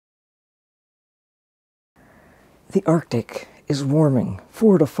The Arctic is warming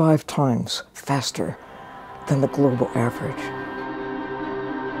 4 to 5 times faster than the global average.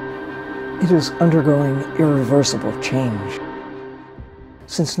 It is undergoing irreversible change.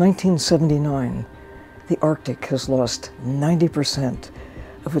 Since 1979, the Arctic has lost 90%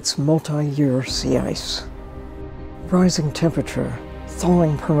 of its multi-year sea ice. Rising temperature,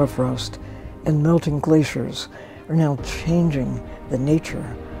 thawing permafrost, and melting glaciers are now changing the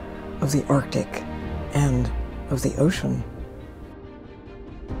nature of the Arctic and of the ocean.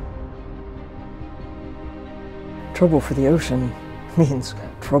 Trouble for the ocean means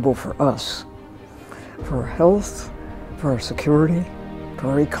trouble for us, for our health, for our security, for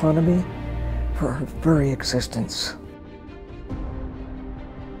our economy, for our very existence.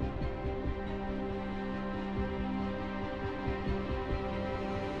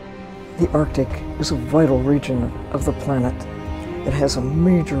 The Arctic is a vital region of the planet that has a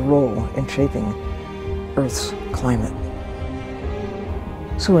major role in shaping Earth's climate.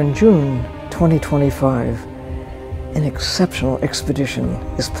 So in June 2025, an exceptional expedition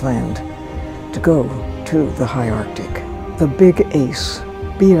is planned to go to the high Arctic. The Big ACE,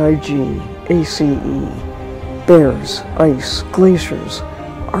 B-I-G-A-C-E, Bears, Ice, Glaciers,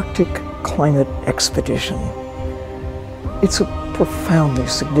 Arctic Climate Expedition. It's a profoundly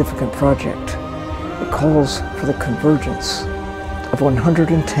significant project. It calls for the convergence of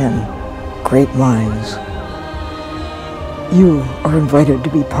 110 great minds. You are invited to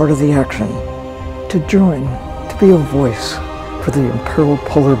be part of the action, to join, to be a voice for the imperiled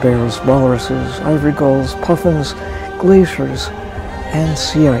polar bears, walruses, ivory gulls, puffins, glaciers, and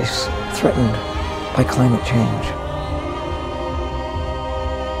sea ice threatened by climate change.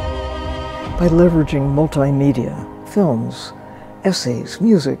 By leveraging multimedia, films, essays,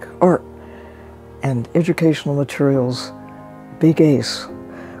 music, art, and educational materials, Big ACE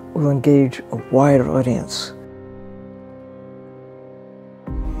will engage a wide audience.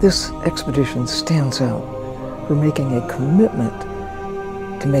 This expedition stands out for making a commitment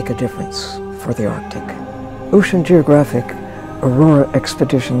to make a difference for the Arctic. Ocean Geographic, Aurora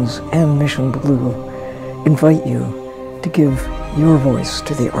Expeditions, and Mission Blue invite you to give your voice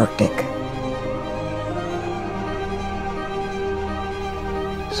to the Arctic.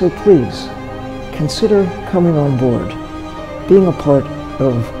 So please, consider coming on board, being a part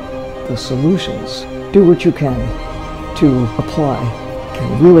of the solutions. Do what you can to apply,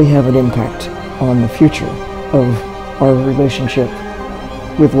 can really have an impact on the future of our relationship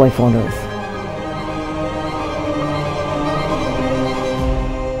with life on Earth.